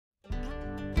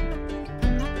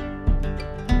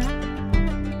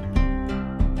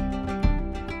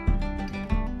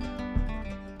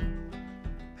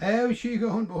How's she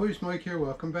going, boys? Mike here.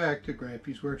 Welcome back to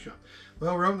Grampie's Workshop.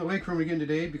 Well, we're out in the lake room again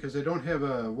today because I don't have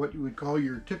a what you would call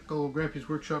your typical Grampie's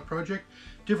Workshop project.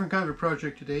 Different kind of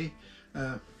project today.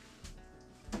 I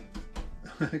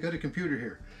got a computer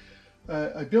here.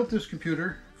 I built this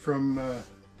computer from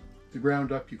the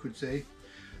ground up, you could say.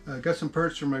 Got some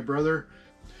parts from my brother,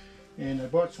 and I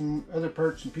bought some other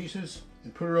parts and pieces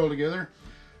and put it all together.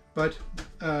 But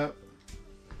I'm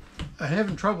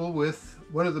having trouble with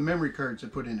one of the memory cards I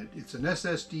put in it. It's an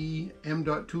SSD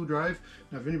M.2 drive.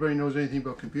 Now, if anybody knows anything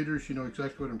about computers, you know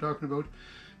exactly what I'm talking about.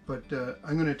 But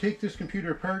I'm going to take this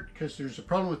computer apart because there's a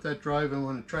problem with that drive. I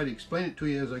want to try to explain it to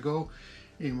you as I go,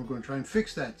 and we're going to try and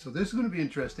fix that. So this is going to be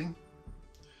interesting.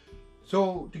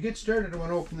 So to get started, I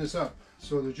want to open this up.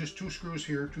 So there's just two screws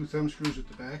here, two thumb screws at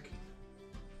the back.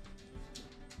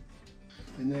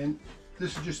 And then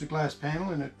this is just a glass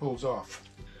panel and it pulls off.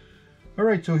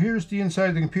 Alright, so here's the inside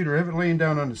of the computer. I have it laying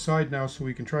down on the side now so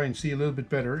we can try and see a little bit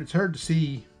better. It's hard to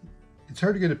see, it's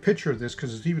hard to get a picture of this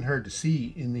because it's even hard to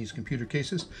see in these computer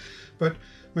cases. But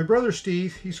my brother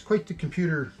Steve, he's quite the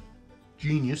computer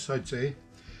genius, I'd say.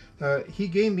 He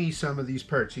gave me some of these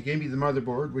parts. He gave me the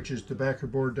motherboard, which is the backer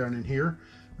board down in here.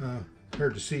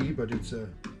 Hard to see, but it's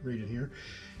right in here.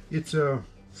 It's, for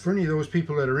any of those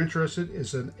people that are interested,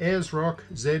 is an ASRock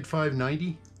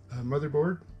Z590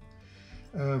 motherboard.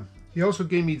 He also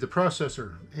gave me the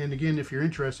processor, and again, if you're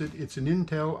interested, it's an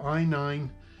Intel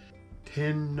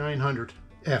i9-10900F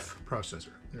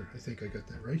processor. There, I think I got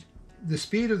that right. The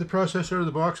speed of the processor out of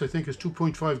the box, I think, is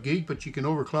 2.5 gig, but you can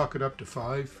overclock it up to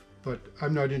 5. But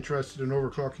I'm not interested in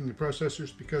overclocking the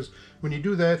processors because when you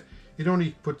do that, it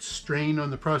only puts strain on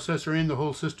the processor and the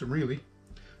whole system, really.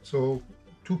 So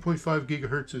 2.5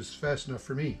 gigahertz is fast enough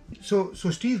for me. So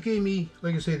Steve gave me,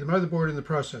 like I say, the motherboard and the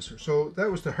processor. So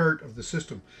that was the heart of the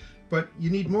system. But you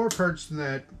need more parts than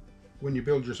that when you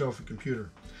build yourself a computer.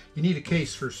 You need a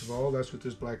case, first of all. That's what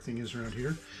this black thing is around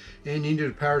here. And you need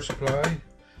a power supply.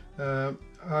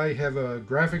 I have a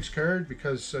graphics card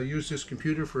because I use this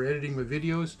computer for editing my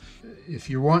videos. If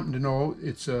you're wanting to know,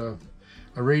 it's a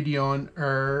Radeon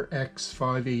RX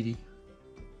 580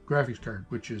 graphics card,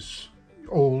 which is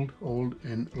old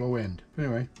and low end.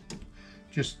 Anyway,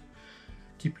 just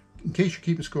in case you're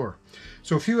keeping score.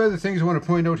 So a few other things I want to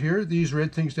point out here. These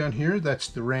red things down here, that's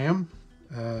the RAM.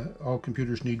 All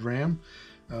computers need RAM.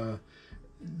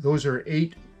 Those are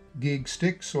 8 gig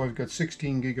sticks, so I've got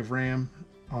 16 gig of RAM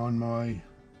on my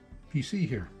PC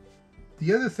here.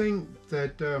 The other thing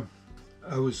that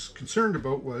I was concerned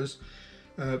about was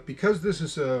because this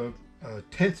is a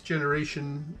 10th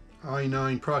generation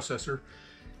i9 processor,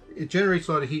 it generates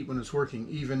a lot of heat when it's working,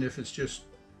 even if it's just,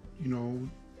 you know,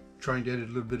 trying to edit a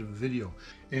little bit of a video,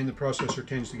 and the processor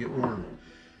tends to get warm.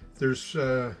 There's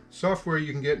software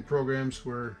you can get in programs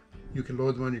where you can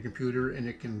load them on your computer and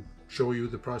it can show you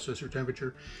the processor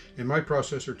temperature, and my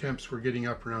processor temps were getting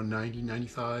up around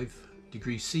 90-95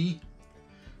 degrees C,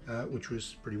 which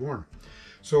was pretty warm.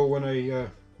 So when I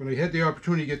had the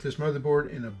opportunity to get this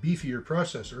motherboard and a beefier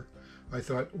processor, I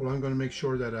thought, well, I'm going to make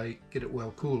sure that I get it well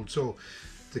cooled. So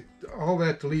all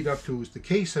that to lead up to is the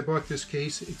case. I bought this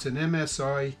case. It's an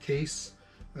MSI case.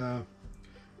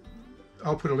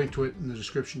 I'll put a link to it in the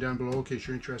description down below in case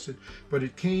you're interested. But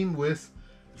it came with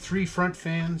 3 front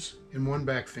fans and 1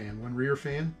 back fan, 1 rear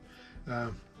fan.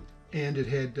 And it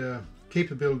had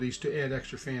capabilities to add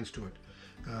extra fans to it,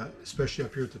 especially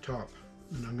up here at the top.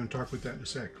 And I'm going to talk about that in a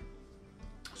sec.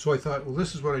 So I thought, well,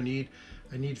 this is what I need.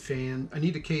 I need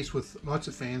a case with lots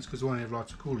of fans because I want to have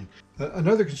lots of cooling.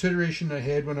 Another consideration I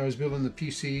had when I was building the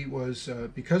PC was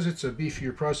because it's a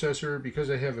beefier processor, because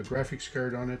I have a graphics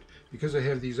card on it, because I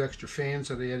have these extra fans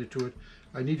that I added to it,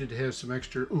 I needed to have some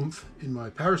extra oomph in my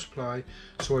power supply.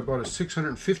 So I bought a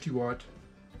 650 watt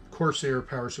CORSAIR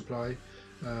power supply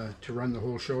to run the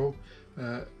whole show.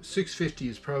 650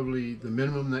 is probably the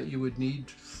minimum that you would need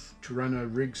to run a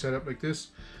rig setup like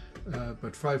this,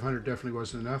 but 500 definitely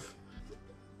wasn't enough.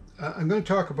 I'm going to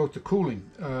talk about the cooling.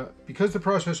 Because the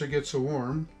processor gets so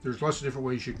warm, there's lots of different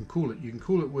ways you can cool it. You can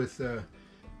cool it with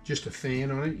just a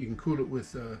fan on it. You can cool it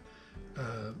with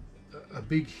a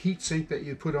big heat sink that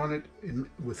you put on it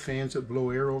with fans that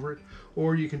blow air over it.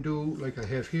 Or you can do like I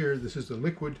have here. This is the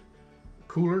liquid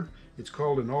cooler. It's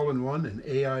called an all-in-one, an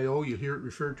AIO. You'll hear it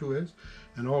referred to as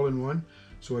an all-in-one.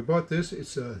 So I bought this.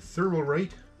 It's a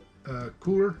Thermalright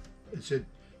cooler. It's at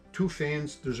 2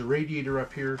 fans. There's a radiator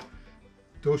up here.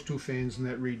 Those 2 fans and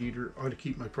that radiator ought to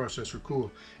keep my processor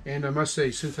cool. And I must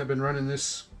say, since I've been running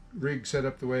this rig set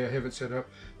up the way I have it set up,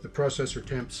 the processor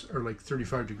temps are like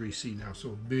 35 degrees C now. So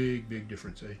big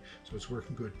difference, eh? So it's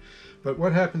working good. But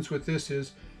what happens with this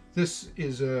is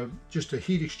just a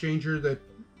heat exchanger that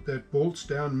that bolts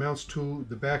down, mounts to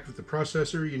the back of the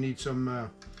processor. You need some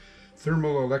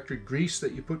thermal electric grease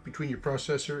that you put between your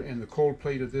processor and the cold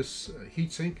plate of this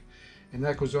heatsink, and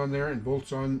that goes on there and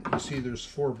bolts on. You see there's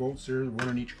 4 bolts there, one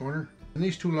on each corner. And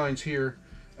these 2 lines here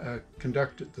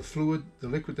conduct the fluid, the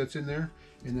liquid that's in there,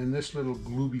 and then this little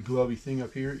glooby thing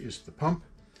up here is the pump,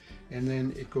 and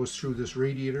then it goes through this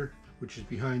radiator, which is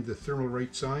behind the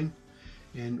Thermalright sign.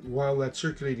 And while that's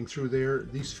circulating through there,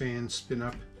 these fans spin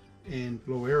up and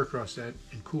blow air across that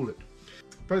and cool it.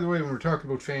 By the way, when we're talking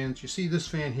about fans, you see this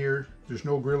fan here, there's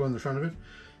no grill on the front of it.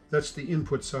 That's the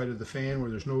input side of the fan where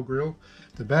there's no grill.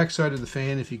 The back side of the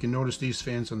fan, if you can notice these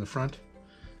fans on the front,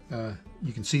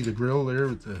 you can see the grill there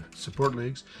with the support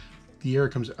legs. The air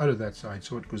comes out of that side,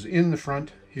 so it goes in the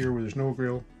front here where there's no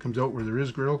grill, comes out where there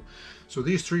is grill. So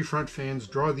these 3 front fans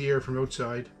draw the air from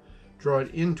outside, draw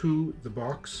it into the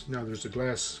box. Now there's a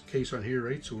glass case on here,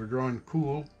 right? So we're drawing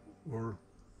cool or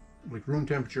like room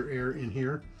temperature air in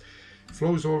here.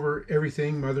 Flows over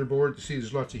everything, motherboard. You see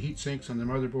there's lots of heat sinks on the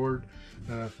motherboard,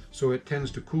 so it tends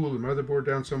to cool the motherboard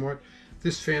down somewhat.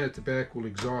 This fan at the back will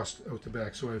exhaust out the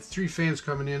back. So I have 3 fans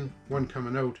coming in, 1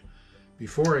 coming out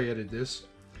before I added this.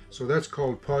 So that's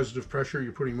called positive pressure.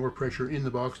 You're putting more pressure in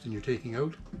the box than you're taking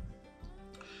out.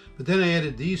 But then I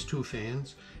added these 2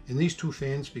 fans, and these 2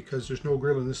 fans, because there's no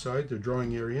grill on this side, they're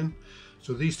drawing air in.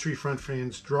 So these 3 front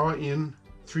fans draw in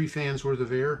 3 fans worth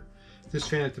of air. This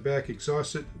fan at the back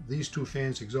exhausts it. These 2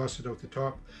 fans exhaust it out the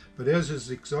top. But as it's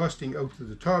exhausting out to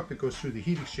the top, it goes through the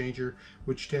heat exchanger,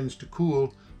 which tends to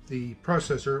cool the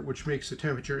processor, which makes the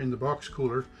temperature in the box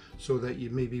cooler, so that you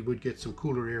maybe would get some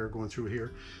cooler air going through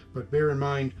here. But bear in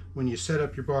mind, when you set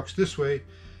up your box this way,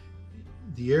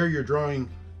 the air you're drawing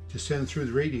to send through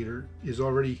the radiator is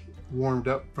already warmed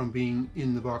up from being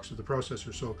in the box of the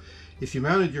processor. So if you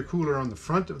mounted your cooler on the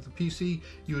front of the PC,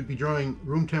 you would be drawing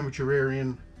room temperature air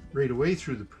in right away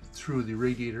through the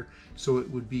radiator, so it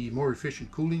would be more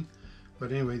efficient cooling.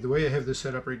 But anyway, the way I have this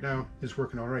set up right now is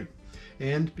working all right.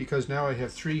 And because now I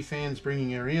have 3 fans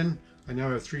bringing air in, I now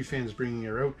have 3 fans bringing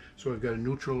air out, so I've got a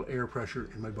neutral air pressure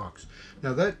in my box.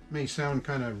 Now that may sound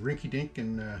kind of rinky-dink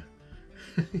and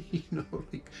you know,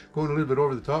 like going a little bit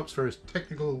over the top as far as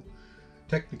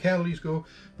technicalities go,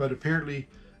 but apparently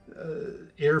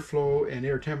airflow and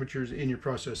air temperatures in your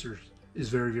processors is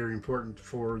very, very important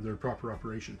for their proper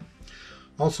operation.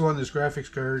 Also on this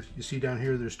graphics card, you see down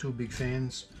here there's 2 big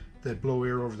fans that blow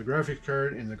air over the graphics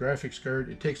card, and the graphics card,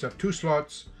 it takes up 2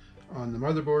 slots on the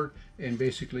motherboard, and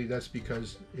basically that's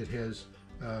because it has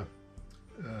a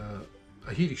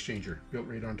heat exchanger built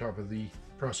right on top of the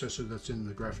processor that's in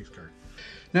the graphics card.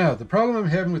 Now the problem I'm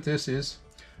having with this is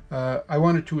I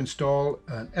wanted to install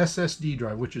an SSD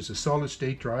drive, which is a solid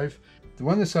state drive. The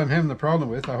one that I'm having the problem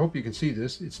with, I hope you can see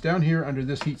this, it's down here under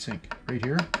this heatsink right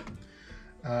here.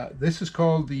 This is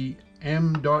called the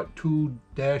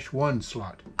M.2-1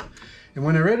 slot. And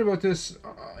when I read about this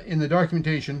in the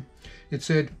documentation, it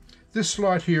said this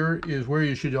slot here is where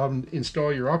you should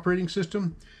install your operating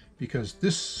system, because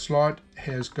this slot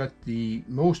has got the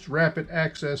most rapid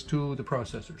access to the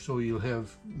processor. So you'll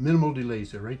have minimal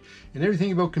delays there, right? And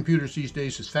everything about computers these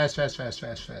days is fast, fast, fast,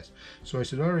 fast, fast. So I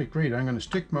said, all right, great. I'm going to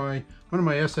stick one of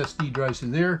my SSD drives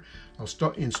in there. I'll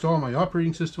install my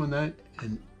operating system on that,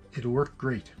 and it'll work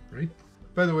great, right?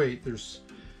 By the way, there's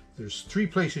 3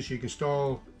 places you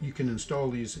can install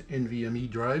these NVMe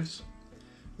drives.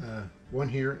 One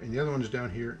here, and the other one is down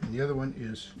here, and the other one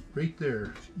is right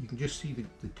there. You can just see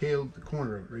the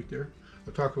corner of it right there.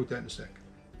 I'll talk about that in a sec.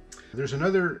 There's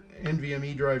another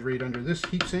NVMe drive right under this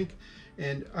heatsink,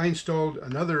 and I installed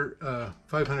another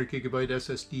 500 gigabyte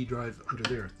SSD drive under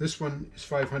there. This one is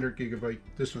 500 gigabyte,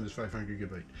 this one is 500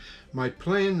 gigabyte. My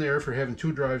plan there for having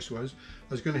 2 drives was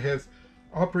I was going to have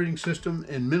operating system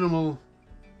and minimal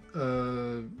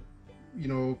you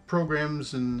know,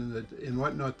 programs and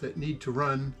whatnot that need to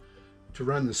run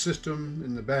the system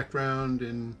in the background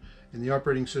and the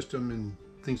operating system and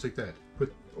things like that.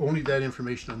 Put only that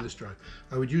information on this drive.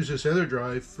 I would use this other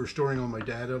drive for storing all my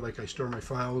data, like I store my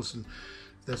files, and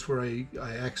that's where I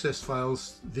access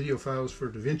files, video files for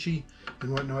DaVinci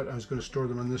and whatnot. I was going to store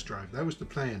them on this drive. That was the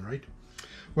plan, right?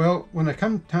 Well, when I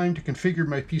come time to configure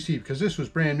my PC, because this was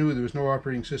brand new, there was no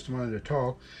operating system on it at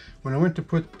all. When I went to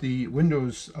put the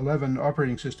Windows 11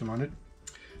 operating system on it,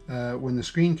 when the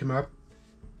screen came up,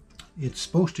 it's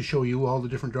supposed to show you all the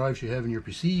different drives you have in your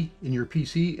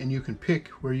PC, and you can pick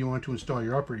where you want to install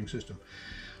your operating system.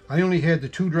 I only had the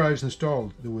 2 drives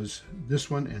installed. There was this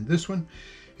one and this one,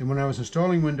 and when I was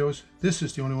installing Windows, this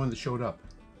is the only one that showed up.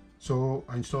 So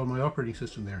I installed my operating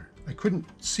system there. I couldn't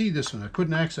see this one. I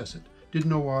couldn't access it. Didn't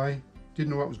know why,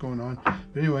 didn't know what was going on. But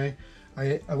anyway,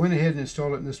 I went ahead and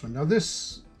installed it in this one. Now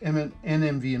this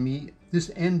NVMe, this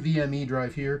NVMe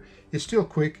drive here is still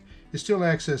quick. It still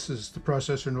accesses the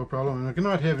processor no problem, and I'm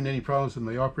not having any problems with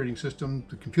my operating system.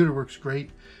 The computer works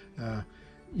great.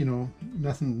 You know,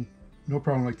 nothing, no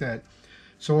problem like that.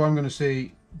 So I'm going to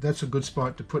say that's a good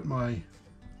spot to put my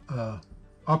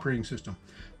operating system.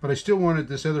 But I still wanted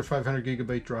this other 500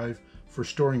 gigabyte drive for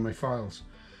storing my files,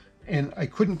 and I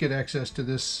couldn't get access to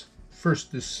this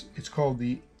first. It's called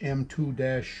the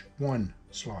M.2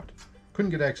 slot.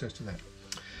 Couldn't get access to that.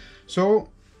 So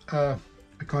I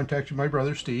contacted my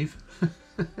brother Steve,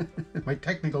 my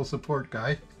technical support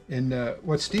guy, and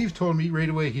what Steve told me right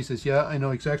away, he says, yeah, I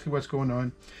know exactly what's going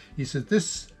on. He said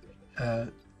this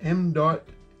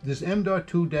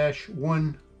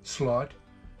M.2 slot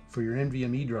for your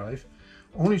NVMe drive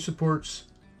only supports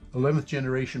 11th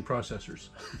generation processors,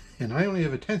 and I only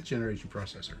have a 10th generation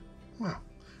processor. Wow,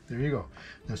 there you go.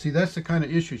 Now see, that's the kind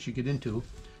of issues you get into,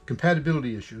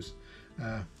 compatibility issues,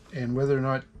 and whether or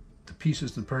not the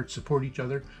pieces and parts support each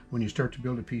other when you start to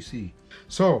build a PC.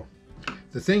 So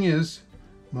the thing is,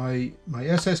 my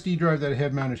SSD drive that I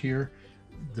have mounted here,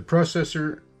 the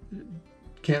processor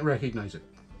can't recognize it.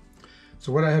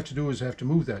 So what I have to do is I have to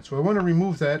move that. So I want to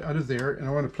remove that out of there, and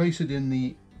I want to place it in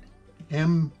the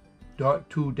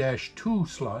M.2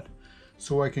 slot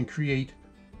so I can create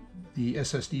the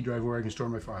SSD drive where I can store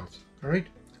my files. All right,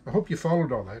 I hope you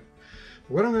followed all that.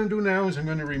 What I'm going to do now is I'm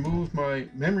going to remove my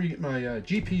memory, my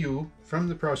GPU from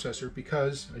the processor,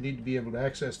 because I need to be able to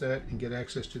access that and get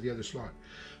access to the other slot.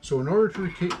 So in order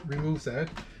to remove that,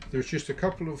 there's just a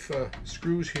couple of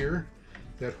screws here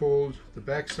that hold the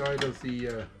back side of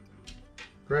the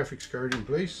graphics card in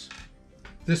place.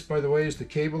 This, by the way, is the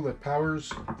cable that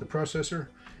powers the processor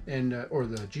and or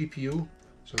the GPU.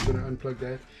 So I'm going to unplug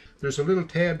that. There's a little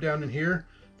tab down in here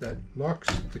that locks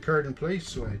the card in place,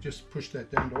 so I just push that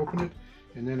down to open it,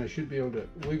 and then I should be able to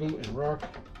wiggle and rock.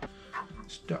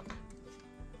 Stuck.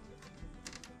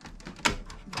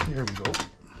 There we go.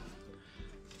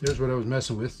 There's what I was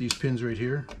messing with. These pins right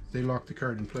here, they lock the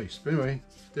card in place. But anyway,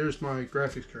 there's my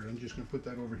graphics card. I'm just going to put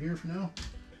that over here for now.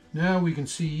 Now we can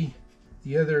see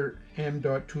the other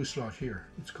M.2 slot here.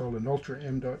 It's called an Ultra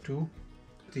M.2.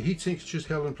 The heatsink is just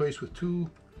held in place with two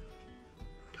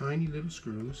tiny little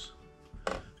screws.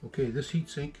 Okay, this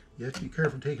heatsink, you have to be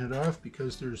careful taking it off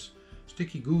because there's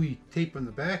sticky gooey tape on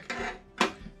the back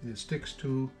and it sticks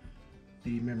to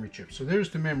the memory chip. So there's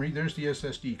the memory, there's the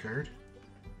SSD card.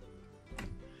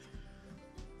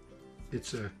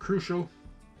 It's a Crucial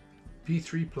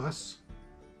P3 Plus.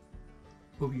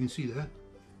 Hope you can see that.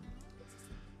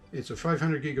 It's a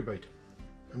 500 gigabyte.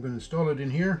 I'm going to install it in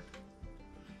here,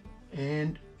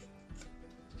 and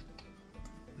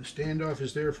the standoff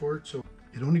is there for it, so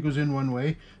it only goes in one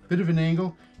way. Bit of an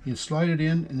angle, you slide it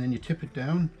in and then you tip it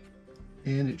down,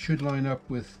 and it should line up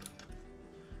with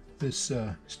this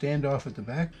standoff at the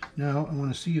back. Now I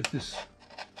want to see if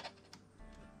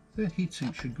that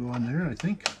heatsink should go on there, I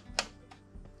think.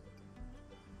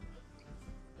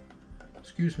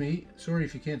 Excuse me, sorry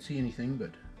if you can't see anything,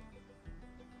 but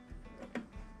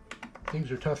things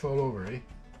are tough all over, eh?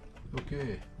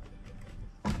 Okay.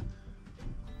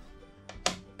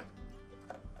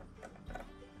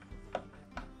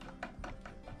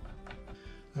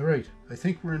 All right, I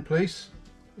think we're in place.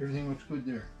 Everything looks good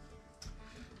there.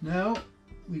 Now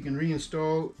we can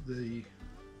reinstall the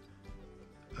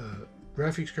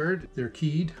graphics card. They're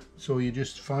keyed, so you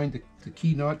just find the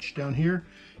key notch down here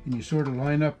and you sort of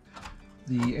line up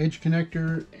the edge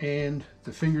connector and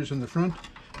the fingers in the front,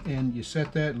 and you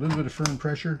set that, a little bit of firm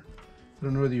pressure. I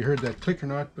don't know whether you heard that click or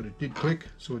not, but it did click,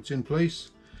 so it's in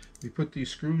place. We put these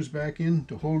screws back in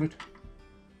to hold it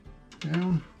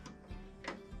down,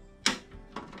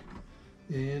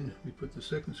 and we put the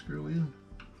second screw in.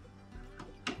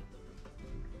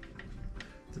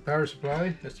 The power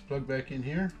supply has to plug back in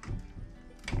here.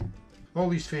 All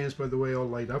these fans, by the way, all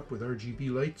light up with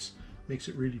RGB lights. Makes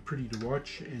it really pretty to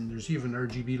watch, and there's even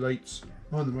RGB lights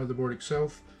on the motherboard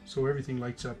itself, so everything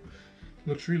lights up.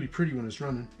 Looks really pretty when it's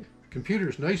running. The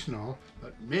computer's nice and all,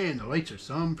 but man, the lights are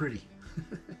some pretty.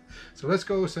 So let's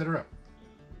go set her up.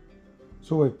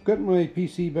 So I've got my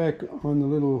PC back on the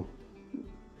little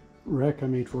rack I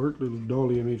made for it, little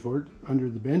dolly I made for it, under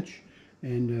the bench,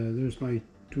 and there's my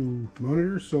two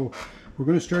monitors. So we're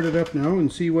going to start it up now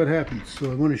and see what happens.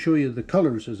 So I want to show you the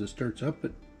colors as it starts up,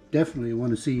 but definitely I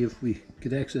want to see if we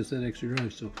could access that extra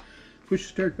drive. So push the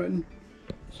start button.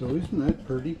 So isn't that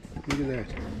pretty? Look at that.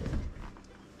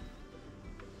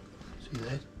 See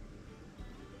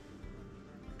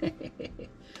that?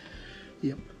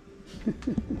 Yep.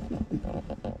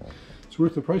 It's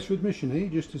worth the price of admission, eh?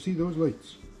 Just to see those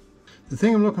lights. The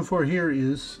thing I'm looking for here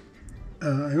is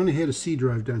I only had a C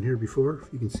drive down here before,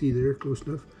 if you can see there close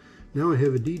enough. Now I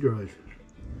have a D drive.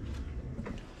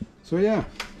 So yeah,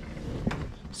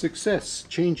 success,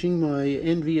 changing my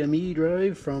NVMe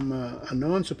drive from a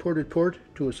non-supported port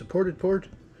to a supported port.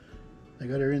 I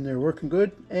got her in there working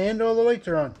good, and all the lights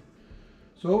are on.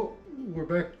 So we're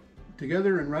back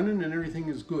together and running, and everything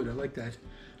is good. I like that.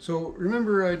 So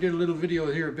remember, I did a little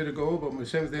video here a bit ago about my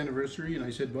 7th anniversary, and I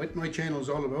said what my channel is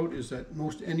all about is that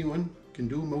most anyone can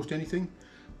do most anything.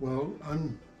 Well,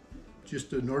 I'm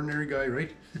just an ordinary guy,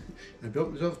 right? I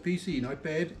built myself a PC, not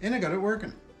bad, and I got it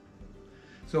working.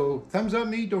 So thumbs up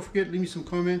me, don't forget, leave me some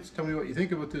comments, tell me what you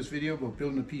think about this video about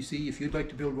building a PC if you'd like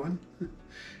to build one.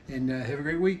 And have a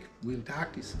great week. We'll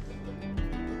talk to you soon.